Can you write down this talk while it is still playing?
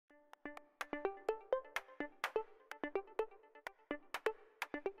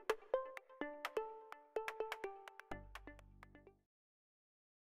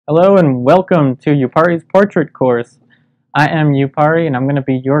Hello and welcome to Yupari's portrait course. I am Yupari and I'm going to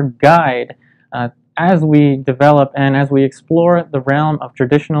be your guide as we develop and as we explore the realm of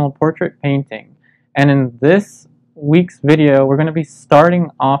traditional portrait painting. And in this week's video, we're going to be starting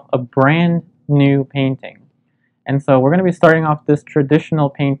off a brand new painting. And so we're going to be starting off this traditional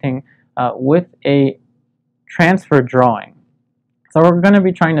painting with a transfer drawing. So we're going to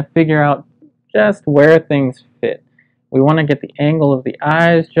be trying to figure out just where things fit. We want to get the angle of the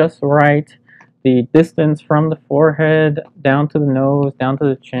eyes just right, the distance from the forehead down to the nose, down to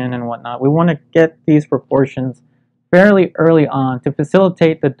the chin and whatnot. We want to get these proportions fairly early on to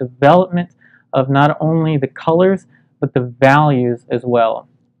facilitate the development of not only the colors, but the values as well.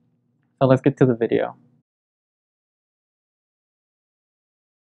 So let's get to the video.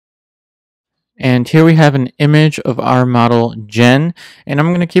 And here we have an image of our model Jen, and I'm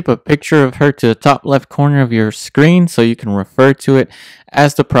going to keep a picture of her to the top left corner of your screen so you can refer to it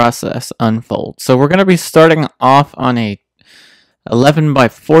as the process unfolds. So we're going to be starting off on a 11 by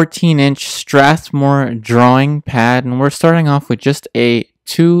 14 inch Strathmore drawing pad, and we're starting off with just a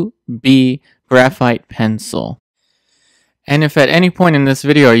 2B graphite pencil. And if at any point in this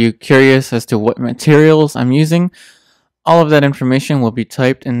video are you curious as to what materials I'm using, all of that information will be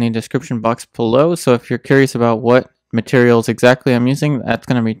typed in the description box below. So if you're curious about what materials exactly I'm using, that's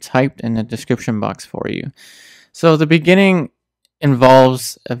going to be typed in the description box for you. So the beginning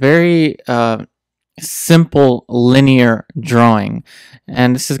involves a very simple linear drawing.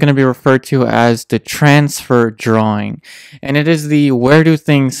 And this is going to be referred to as the transfer drawing. And it is the where do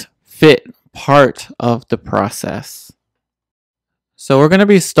things fit part of the process. So we're going to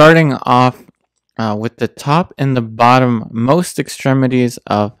be starting off with the top and the bottom most extremities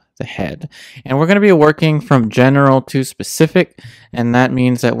of the head. And we're going to be working from general to specific, and that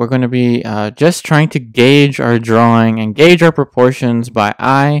means that we're going to be just trying to gauge our drawing and gauge our proportions by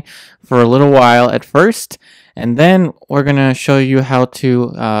eye for a little while at first, and then we're going to show you how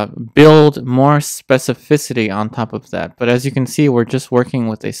to build more specificity on top of that. But as you can see, we're just working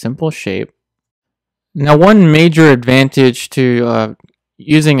with a simple shape. Now, one major advantage to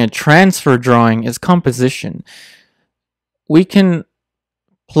using a transfer drawing is composition. We can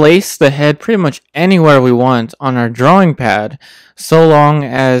place the head pretty much anywhere we want on our drawing pad, so long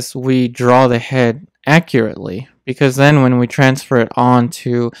as we draw the head accurately, because then when we transfer it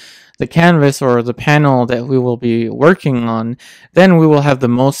onto the canvas or the panel that we will be working on, then we will have the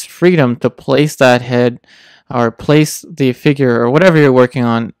most freedom to place that head or place the figure or whatever you're working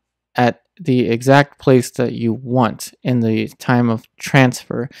on at the exact place that you want in the time of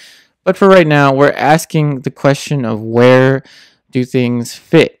transfer. But for right now, we're asking the question of where do things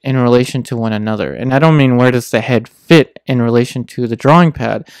fit in relation to one another. And I don't mean where does the head fit in relation to the drawing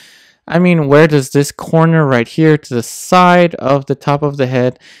pad. I mean, where does this corner right here to the side of the top of the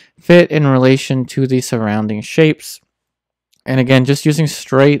head fit in relation to the surrounding shapes. And again, just using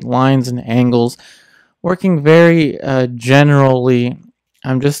straight lines and angles, working very generally.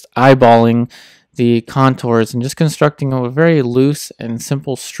 I'm just eyeballing the contours and just constructing a very loose and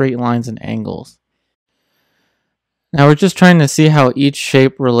simple straight lines and angles. Now we're just trying to see how each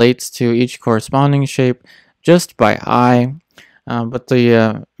shape relates to each corresponding shape just by eye. But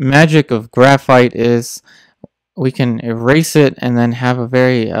the magic of graphite is we can erase it and then have a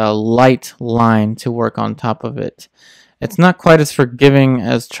very light line to work on top of it. It's not quite as forgiving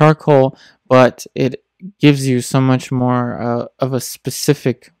as charcoal, but it gives you so much more of a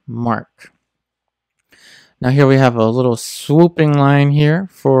specific mark. Now here we have a little swooping line here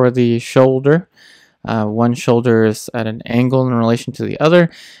for the shoulder. One shoulder is at an angle in relation to the other.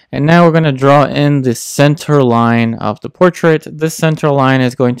 And now we're going to draw in the center line of the portrait. This center line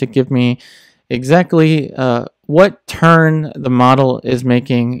is going to give me exactly what turn the model is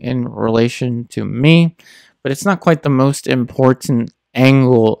making in relation to me. But it's not quite the most important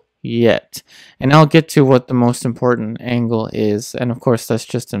angle yet, and I'll get to what the most important angle is, and of course that's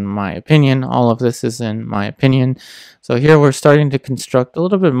just in my opinion. All of this is in my opinion. So here we're starting to construct a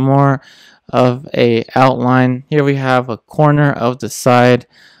little bit more of a outline. Here we have a corner of the side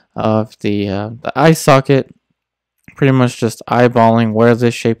of the eye socket, pretty much just eyeballing where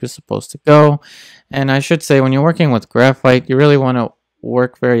this shape is supposed to go. And I should say, when you're working with graphite, you really want to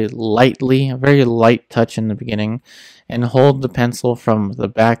work very lightly, a very light touch in the beginning, and hold the pencil from the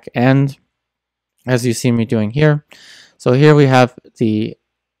back end, as you see me doing here. So here we have the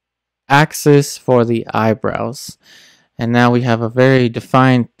axis for the eyebrows, and now we have a very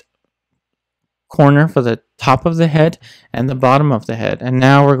defined corner for the top of the head and the bottom of the head. And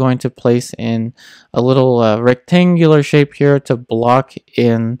now we're going to place in a little rectangular shape here to block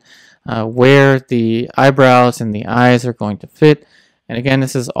in where the eyebrows and the eyes are going to fit. And again,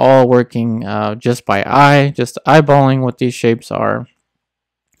 this is all working just by eye, just eyeballing what these shapes are.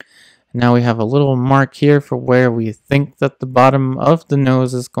 Now we have a little mark here for where we think that the bottom of the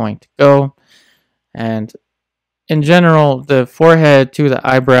nose is going to go. And in general, the forehead to the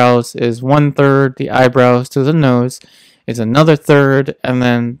eyebrows is 1/3, the eyebrows to the nose is another third, and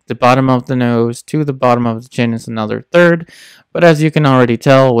then the bottom of the nose to the bottom of the chin is another third. But as you can already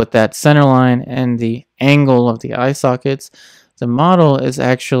tell with that center line and the angle of the eye sockets, the model is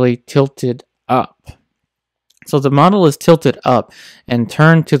actually tilted up. So the model is tilted up and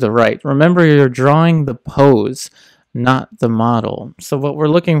turned to the right. Remember, you're drawing the pose, not the model. So what we're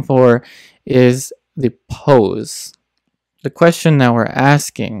looking for is the pose. The question that we're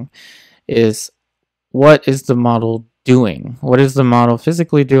asking is, what is the model doing? What is the model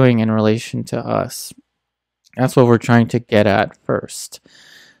physically doing in relation to us? That's what we're trying to get at first.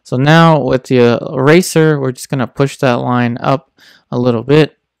 So now with the eraser, we're just going to push that line up a little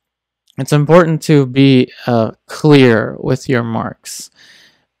bit. It's important to be clear with your marks,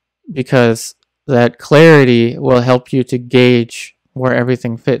 because that clarity will help you to gauge where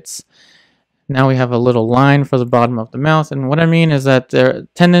everything fits. Now we have a little line for the bottom of the mouth, and what I mean is that their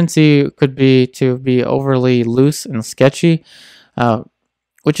tendency could be to be overly loose and sketchy,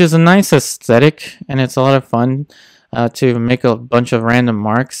 which is a nice aesthetic, and it's a lot of fun to make a bunch of random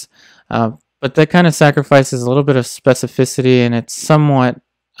marks, but that kind of sacrifices a little bit of specificity, and it's somewhat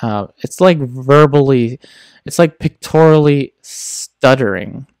it's like pictorially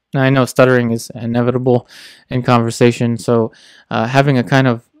stuttering. Now I know stuttering is inevitable in conversation, so having a kind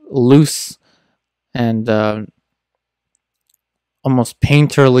of loose and almost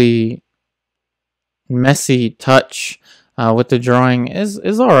painterly messy touch with the drawing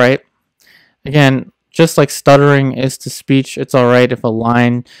is all right. Again, just like stuttering is to speech, it's all right if a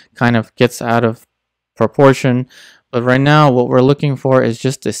line kind of gets out of proportion. But right now, what we're looking for is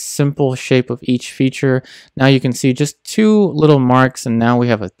just a simple shape of each feature. Now you can see just 2 little marks, and now we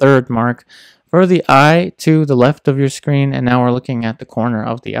have a third mark for the eye to the left of your screen, and now we're looking at the corner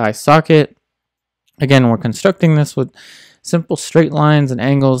of the eye socket. Again, we're constructing this with simple straight lines and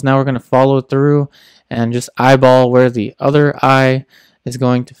angles. Now we're going to follow through and just eyeball where the other eye is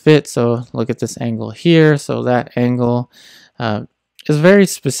going to fit. So look at this angle here. So that angle is very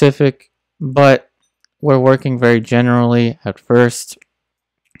specific, but we're working very generally at first.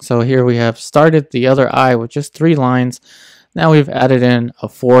 So here we have started the other eye with just 3 lines. Now we've added in a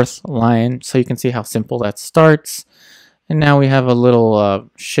 4th line, so you can see how simple that starts. And now we have a little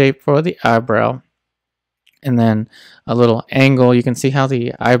shape for the eyebrow, and then a little angle. You can see how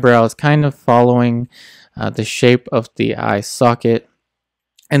the eyebrow is kind of following the shape of the eye socket.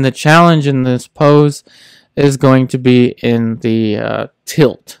 And the challenge in this pose is going to be in the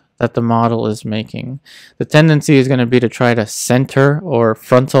tilt that the model is making. The tendency is going to be to try to center or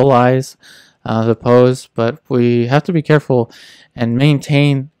frontalize the pose, but we have to be careful and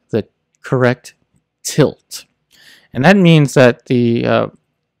maintain the correct tilt. And that means that the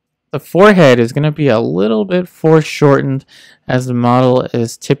forehead is going to be a little bit foreshortened as the model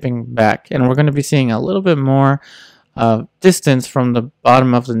is tipping back, and we're going to be seeing a little bit more distance from the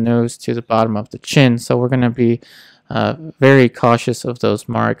bottom of the nose to the bottom of the chin. So we're going to be very cautious of those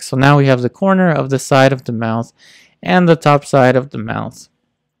marks. So now we have the corner of the side of the mouth and the top side of the mouth.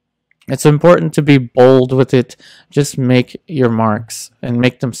 It's important to be bold with it. Just make your marks and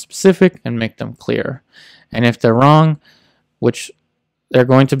make them specific and make them clear. And if they're wrong, which they're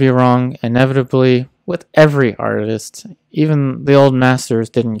going to be wrong inevitably with every artist, even the old masters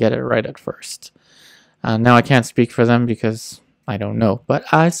didn't get it right at first. Now I can't speak for them because I don't know, but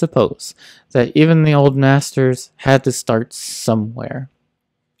I suppose that even the old masters had to start somewhere.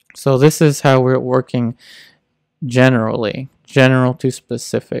 So this is how we're working generally, general to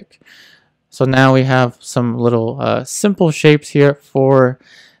specific. So now we have some little simple shapes here for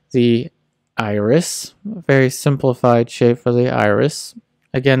the iris, very simplified shape for the iris.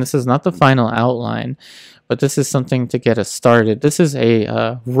 Again, this is not the final outline, but this is something to get us started. This is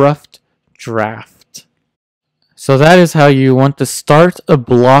a rough draft. So that is how you want to start a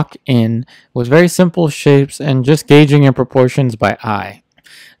block in, with very simple shapes and just gauging your proportions by eye.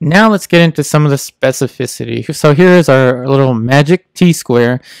 Now let's get into some of the specificity. So here is our little magic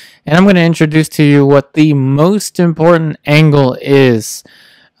T-square, and I'm going to introduce to you what the most important angle is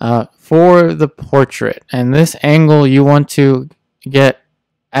for the portrait. And this angle you want to get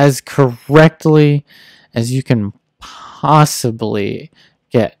as correctly as you can possibly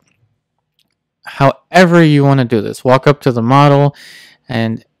get. However you want to do this, walk up to the model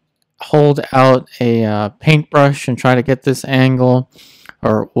and hold out a paintbrush and try to get this angle,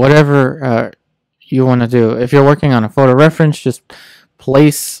 or whatever you want to do. If you're working on a photo reference, just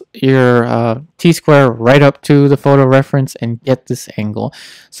place your T-square right up to the photo reference and get this angle.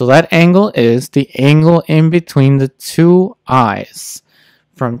 So that angle is the angle in between the two eyes,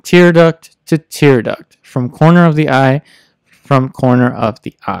 from tear duct to tear duct, from corner of the eye from corner of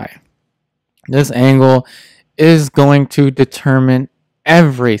the eye. This angle is going to determine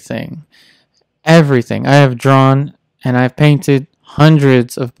everything. Everything. I have drawn and I've painted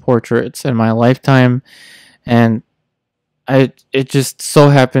hundreds of portraits in my lifetime, and it just so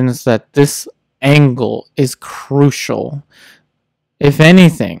happens that this angle is crucial. If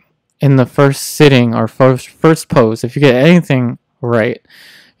anything, in the first sitting or first pose, if you get anything right,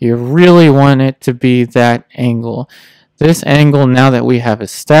 you really want it to be that angle. This angle, now that we have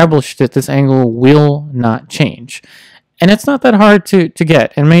established it, this angle will not change. And it's not that hard to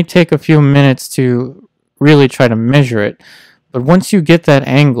get. It may take a few minutes to really try to measure it. But once you get that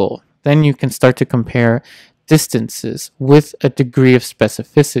angle, then you can start to compare distances with a degree of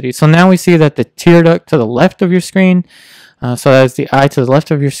specificity. So now we see that the tear duct to the left of your screen, so as the eye to the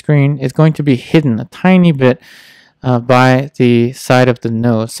left of your screen, is going to be hidden a tiny bit by the side of the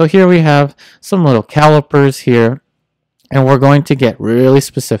nose. So here we have some little calipers here, and we're going to get really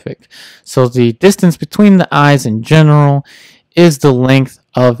specific. So the distance between the eyes in general is the length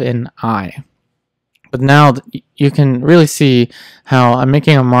of an eye. But now you can really see how I'm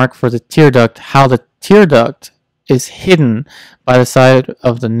making a mark for the tear duct, how the tear duct is hidden by the side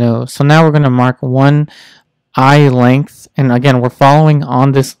of the nose. So now we're going to mark one eye length. And again, we're following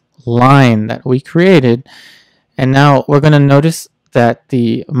on this line that we created. And now we're going to notice that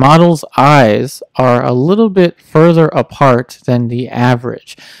the model's eyes are a little bit further apart than the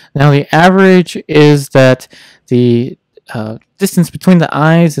average. Now the average is that the distance between the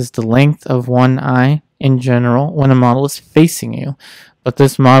eyes is the length of one eye in general when a model is facing you. But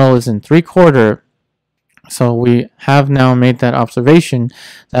this model is in 3/4, so we have now made that observation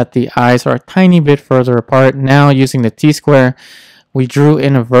that the eyes are a tiny bit further apart. Now using the T-square, we drew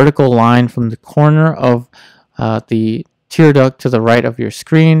in a vertical line from the corner of the tear duct to the right of your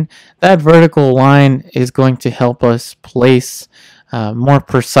screen. That vertical line is going to help us place more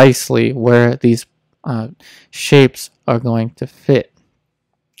precisely where these shapes are going to fit.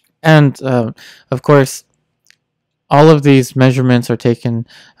 And of course, all of these measurements are taken,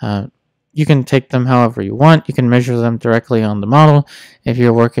 you can take them however you want. You can measure them directly on the model if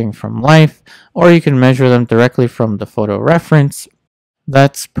you're working from life, or you can measure them directly from the photo reference.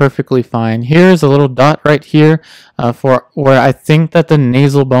 That's perfectly fine. Here's a little dot right here for where I think that the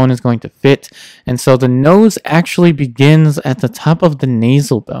nasal bone is going to fit. And so the nose actually begins at the top of the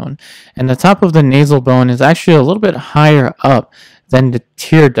nasal bone. And the top of the nasal bone is actually a little bit higher up than the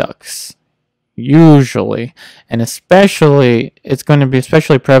tear ducts, usually. And especially, it's going to be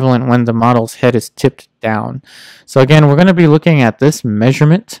especially prevalent when the model's head is tipped down. So again, we're going to be looking at this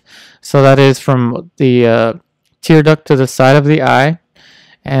measurement. So that is from the tear duct to the side of the eye.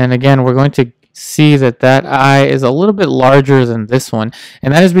 And again, we're going to see that that eye is a little bit larger than this one.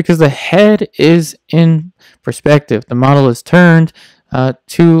 And that is because the head is in perspective. The model is turned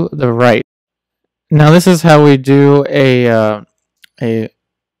to the right. Now, this is how we do a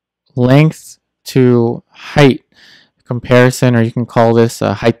length to height comparison, or you can call this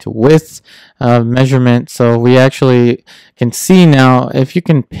a height to width measurement. So we actually can see now, if you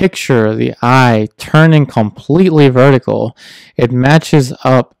can picture the eye turning completely vertical, it matches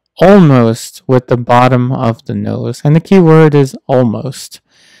up almost with the bottom of the nose. And the key word is almost.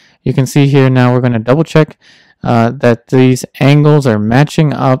 You can see here now, we're going to double check that these angles are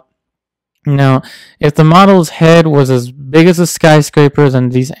matching up. Now, if the model's head was as big as a skyscraper, then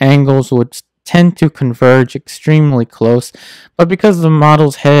these angles would tend to converge extremely close. But because the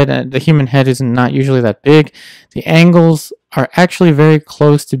model's head, the human head, is not usually that big, the angles are actually very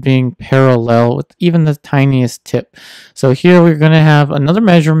close to being parallel with even the tiniest tip. So here we're going to have another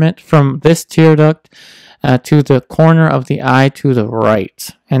measurement from this tear duct to the corner of the eye to the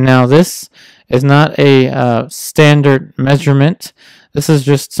right. And now this is not a standard measurement. This is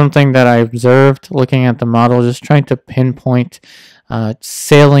just something that I observed looking at the model, just trying to pinpoint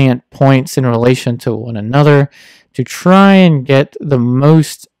salient points in relation to one another to try and get the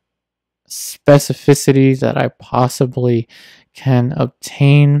most specificity that I possibly can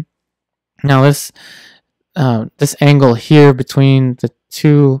obtain. Now this angle here between the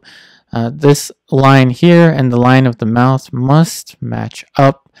two, this line here and the line of the mouth must match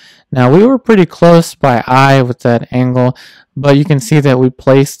up. Now we were pretty close by eye with that angle, but you can see that we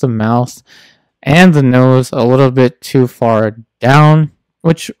placed the mouth and the nose a little bit too far down,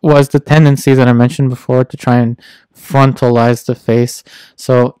 which was the tendency that I mentioned before to try and frontalize the face.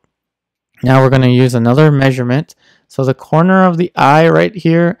 So now we're going to use another measurement. So the corner of the eye right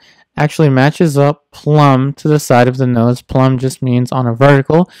here actually matches up plumb to the side of the nose. Plumb just means on a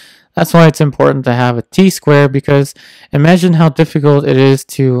vertical. That's why it's important to have a T-square, because imagine how difficult it is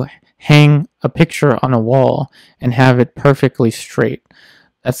to hang a picture on a wall and have it perfectly straight.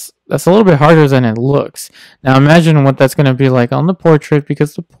 That's a little bit harder than it looks. Now imagine what that's going to be like on the portrait,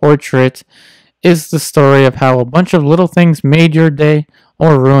 because the portrait is the story of how a bunch of little things made your day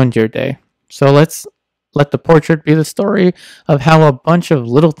or ruined your day. So let's let the portrait be the story of how a bunch of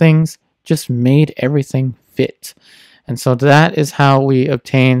little things just made everything fit. And so that is how we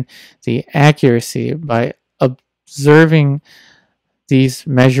obtain the accuracy, by observing these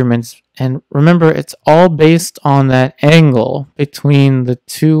measurements. And remember, it's all based on that angle between the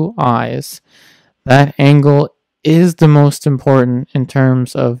two eyes. That angle is the most important in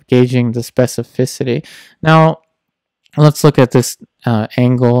terms of gauging the specificity. Now, let's look at this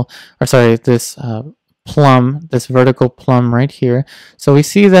this plumb, this vertical plumb right here. So we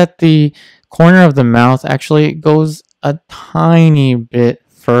see that the corner of the mouth actually goes a tiny bit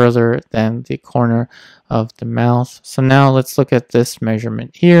further than the corner of the mouth. So now let's look at this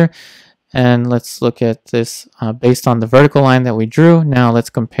measurement here, and let's look at this based on the vertical line that we drew. Now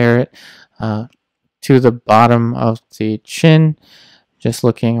let's compare it to the bottom of the chin, just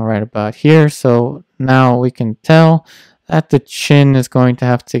looking right about here. So now we can tell that the chin is going to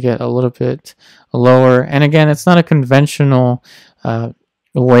have to get a little bit lower. And again, it's not a conventional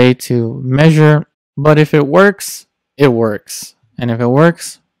way to measure, but if it works, it works. And if it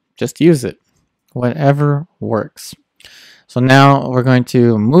works, just use it. Whatever works. So now we're going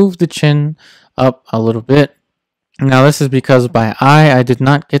to move the chin up a little bit. Now this is because by eye, I did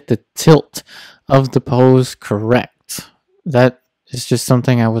not get the tilt of the pose correct. That is just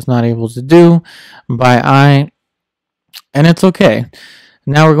something I was not able to do by eye, and it's okay.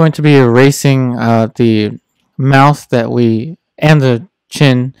 Now we're going to be erasing the mouth and the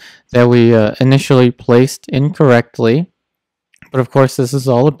chin that we initially placed incorrectly. But of course, this is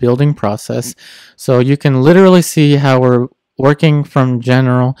all a building process. So you can literally see how we're working from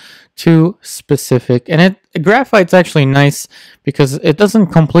general to specific. And graphite's actually nice because it doesn't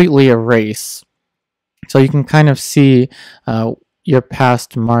completely erase. So you can kind of see your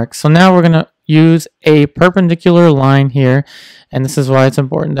past marks. So now we're going to use a perpendicular line here. And this is why it's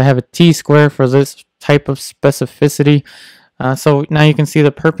important to have a T-square for this type of specificity. So now you can see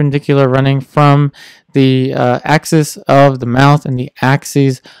the perpendicular running from the axis of the mouth and the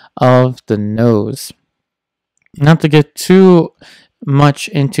axis of the nose. Not to get too much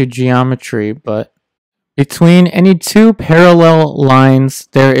into geometry, but between any two parallel lines,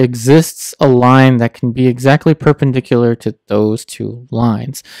 there exists a line that can be exactly perpendicular to those two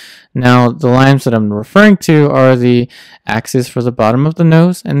lines. Now, the lines that I'm referring to are the axis for the bottom of the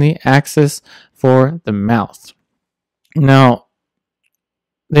nose and the axis for the mouth. Now,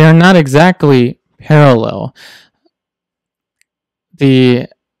 they are not exactly parallel. The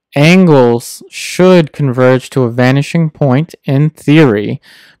angles should converge to a vanishing point in theory,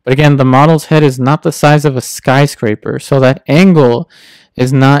 but again, the model's head is not the size of a skyscraper, so that angle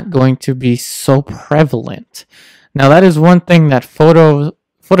is not going to be so prevalent. Now, that is one thing that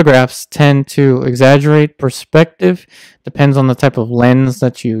photographs tend to exaggerate. Perspective depends on the type of lens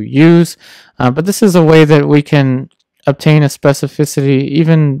that you use, but this is a way that we can obtain a specificity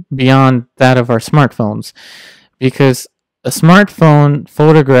even beyond that of our smartphones, because a smartphone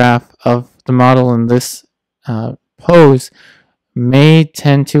photograph of the model in this pose may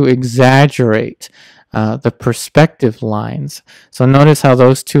tend to exaggerate the perspective lines. So notice how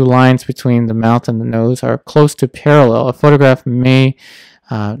those two lines between the mouth and the nose are close to parallel. A photograph may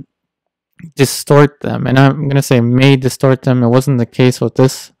distort them, and I'm going to say may distort them. It wasn't the case with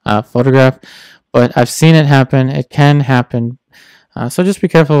this photograph, but I've seen it happen. It can happen. So just be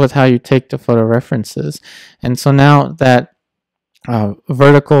careful with how you take the photo references. And so now that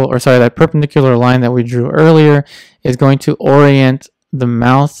that perpendicular line that we drew earlier is going to orient the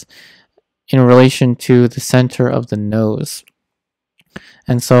mouth in relation to the center of the nose.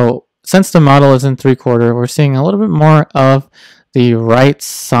 And so since the model is in 3/4, we're seeing a little bit more of the right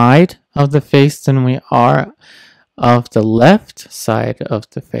side of the face than we are of the left side of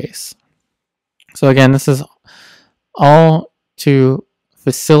the face. So again, this is all to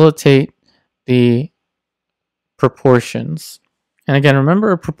facilitate the proportions. And again,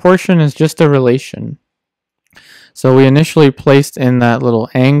 remember, a proportion is just a relation. So we initially placed in that little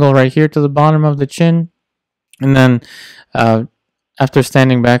angle right here to the bottom of the chin. And then after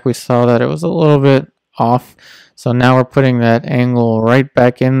standing back, we saw that it was a little bit off. So now we're putting that angle right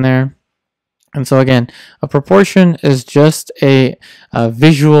back in there. And so again, a proportion is just a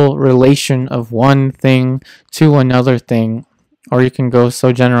visual relation of one thing to another thing, or you can go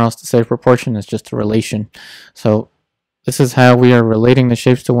so general as to say proportion is just a relation. So this is how we are relating the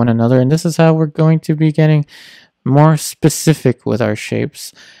shapes to one another, and this is how we're going to be getting more specific with our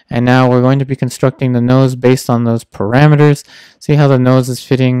shapes. And now we're going to be constructing the nose based on those parameters. See how the nose is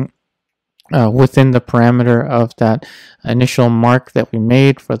fitting within the parameter of that initial mark that we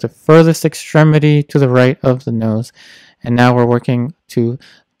made for the furthest extremity to the right of the nose. And now we're working to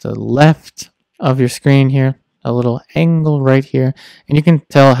the left of your screen here, a little angle right here, and you can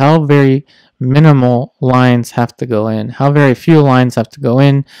tell how very minimal lines have to go in, how very few lines have to go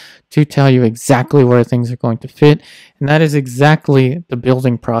in to tell you exactly where things are going to fit. And that is exactly the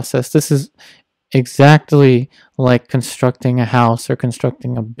building process. This is exactly like constructing a house or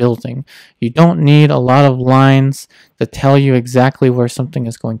constructing a building. You don't need a lot of lines to tell you exactly where something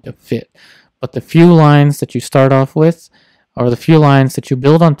is going to fit. But the few lines that you start off with, or the few lines that you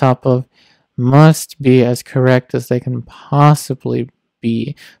build on top of, must be as correct as they can possibly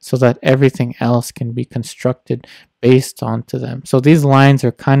be, so that everything else can be constructed based onto them. So these lines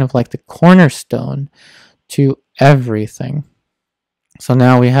are kind of like the cornerstone to everything. So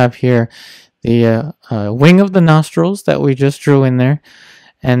now we have here the wing of the nostrils that we just drew in there.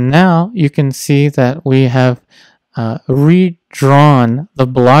 And now you can see that we have redrawn the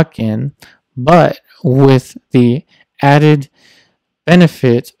block in, but with the added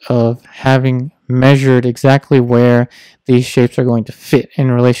benefit of having measured exactly where these shapes are going to fit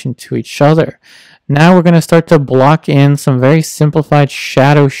in relation to each other. Now we're going to start to block in some very simplified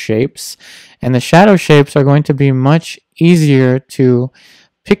shadow shapes, and the shadow shapes are going to be much easier to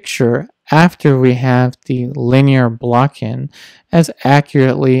picture after we have the linear block in as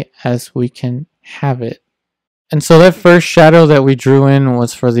accurately as we can have it. And so that first shadow that we drew in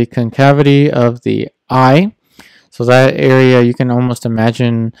was for the concavity of the eye. So that area, you can almost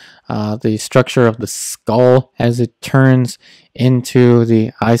imagine the structure of the skull as it turns into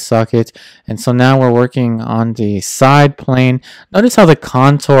the eye socket. And so now we're working on the side plane. Notice how the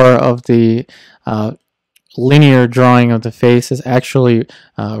contour of the linear drawing of the face is actually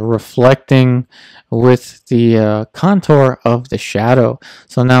reflecting with the contour of the shadow.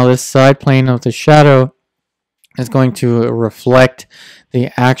 So now this side plane of the shadow is going to reflect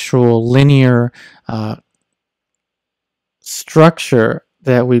the actual linear structure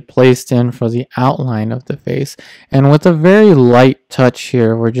that we placed in for the outline of the face. And with a very light touch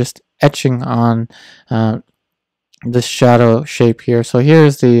here, we're just etching on this shadow shape here. So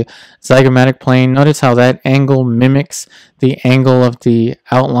here's the zygomatic plane. Notice how that angle mimics the angle of the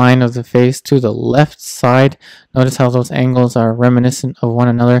outline of the face to the left side. Notice how those angles are reminiscent of one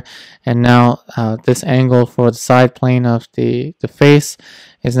another. And now this angle for the side plane of the face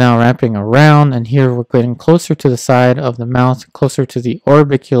is now wrapping around, and here we're getting closer to the side of the mouth, closer to the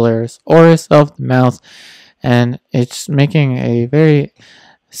orbicularis oris of the mouth, and it's making a very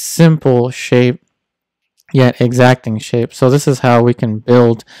simple shape yet exacting shape. So this is how we can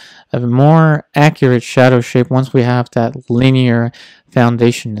build a more accurate shadow shape once we have that linear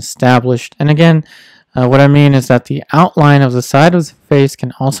foundation established. And again, what I mean is that the outline of the side of the face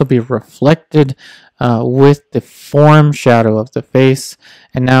can also be reflected with the form shadow of the face.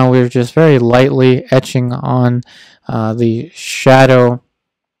 And now we're just very lightly etching on the shadow.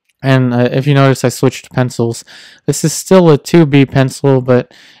 And if you notice, I switched pencils. This is still a 2B pencil,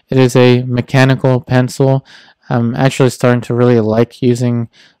 but it is a mechanical pencil. I'm actually starting to really like using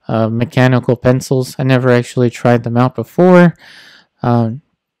mechanical pencils. I never actually tried them out before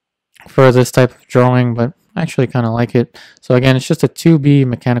for this type of drawing, but I actually kind of like it. So again, it's just a 2B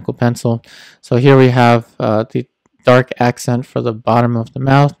mechanical pencil. So here we have the dark accent for the bottom of the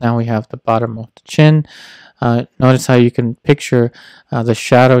mouth. Now we have the bottom of the chin. Notice how you can picture the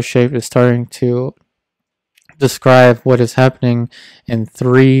shadow shape is starting to describe what is happening in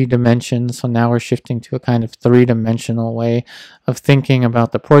 3 dimensions. So now we're shifting to a kind of 3-dimensional way of thinking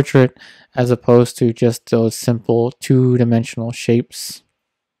about the portrait as opposed to just those simple 2-dimensional shapes.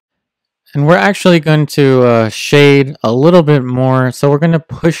 And we're actually going to shade a little bit more. So we're going to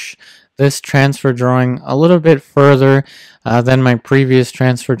push this transfer drawing a little bit further than my previous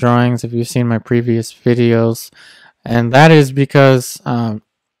transfer drawings, if you've seen my previous videos. And that is because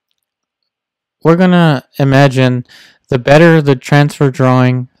we're going to imagine the better the transfer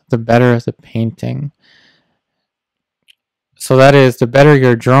drawing, the better the painting. So that is, the better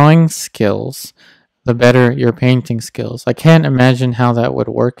your drawing skills, the better your painting skills. I can't imagine how that would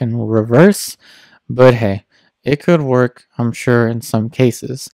work in reverse, but hey, it could work, I'm sure, in some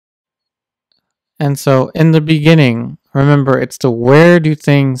cases. And so in the beginning, remember, it's the where do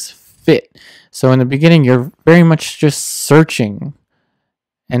things fit So in the beginning, you're very much just searching.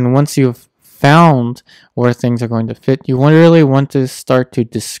 And once you've found where things are going to fit, you really want to start to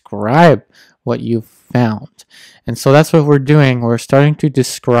describe what you've found. And so that's what we're doing. We're starting to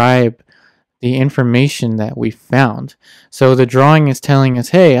describe the information that we found. So the drawing is telling us,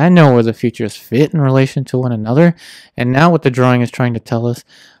 hey, I know where the features fit in relation to one another. And now what the drawing is trying to tell us,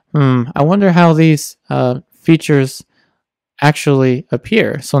 I wonder how these features actually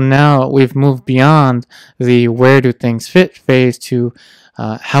appear. So now we've moved beyond the where do things fit phase to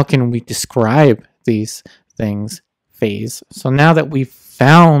how can we describe these things phase. So now that we've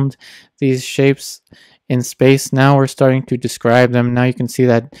found these shapes in space, now we're starting to describe them. Now you can see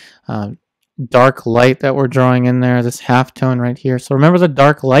that dark light that we're drawing in there, this halftone right here. So remember, the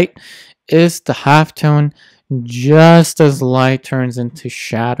dark light is the halftone just as light turns into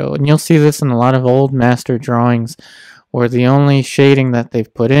shadow. And you'll see this in a lot of old master drawings where the only shading that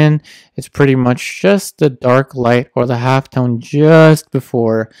they've put in is pretty much just the dark light or the halftone just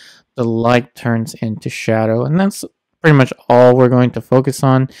before the light turns into shadow. And that's pretty much all we're going to focus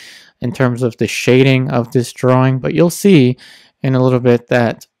on in terms of the shading of this drawing. But you'll see in a little bit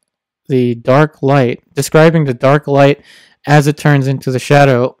that the dark light, describing the dark light as it turns into the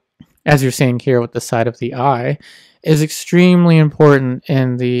shadow, as you're seeing here with the side of the eye, is extremely important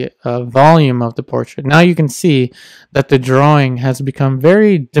in the volume of the portrait. Now you can see that the drawing has become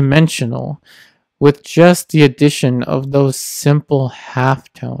very dimensional with just the addition of those simple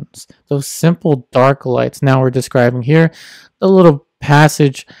halftones, those simple dark lights. Now we're describing here the little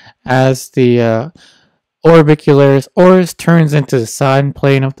passage as the orbicularis oris turns into the side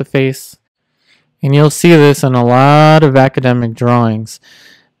plane of the face. And you'll see this in a lot of academic drawings,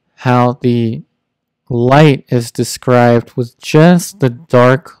 how the light is described with just the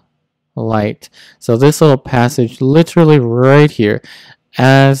dark light. So this little passage literally right here,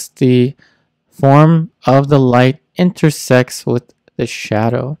 as the form of the light intersects with the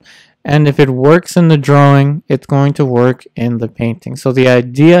shadow. And if it works in the drawing, it's going to work in the painting. So the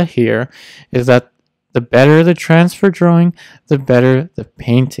idea here is that the better the transfer drawing, the better the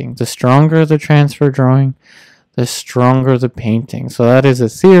painting. The stronger the transfer drawing, the stronger the painting. So that is a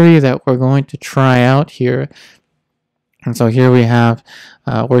theory that we're going to try out here. And so here we have,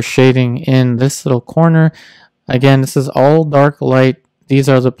 we're shading in this little corner. Again, this is all dark light. These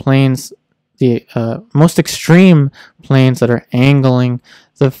are the planes, the most extreme planes that are angling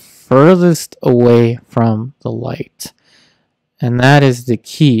the furthest away from the light. And that is the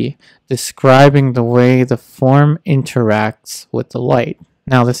key, describing the way the form interacts with the light.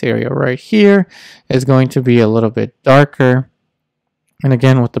 Now this area right here is going to be a little bit darker. And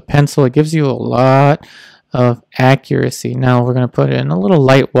again, with the pencil, it gives you a lot of accuracy. Now we're going to put in a little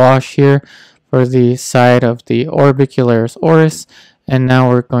light wash here for the side of the orbicularis oris. And now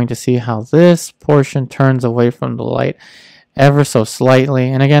we're going to see how this portion turns away from the light ever so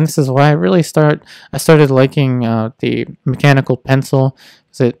slightly. And again, this is why I started liking the mechanical pencil,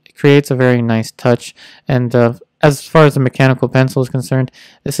 because it creates a very nice touch. And as far as the mechanical pencil is concerned,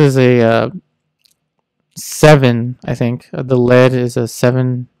 this is a 7, I think. The lead is a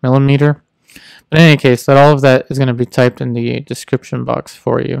 7mm. But in any case, all of that is going to be typed in the description box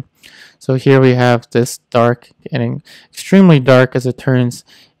for you. So here we have this dark, getting extremely dark as it turns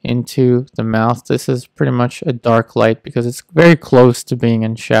into the mouth. This is pretty much a dark light because it's very close to being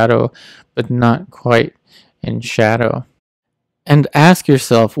in shadow, but not quite in shadow. And ask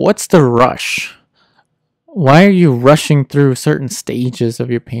yourself, what's the rush? Why are you rushing through certain stages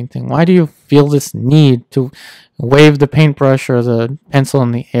of your painting? Why do you feel this need to wave the paintbrush or the pencil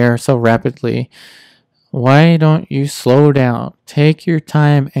in the air so rapidly? Why don't you slow down? Take your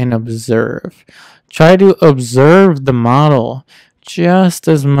time and observe. Try to observe the model just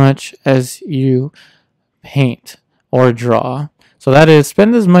as much as you paint or draw. So that is,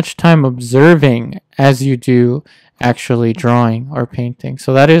 spend as much time observing as you do actually drawing or painting.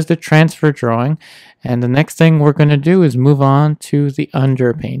 So that is the transfer drawing. And the next thing we're going to do is move on to the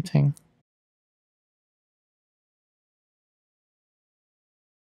underpainting.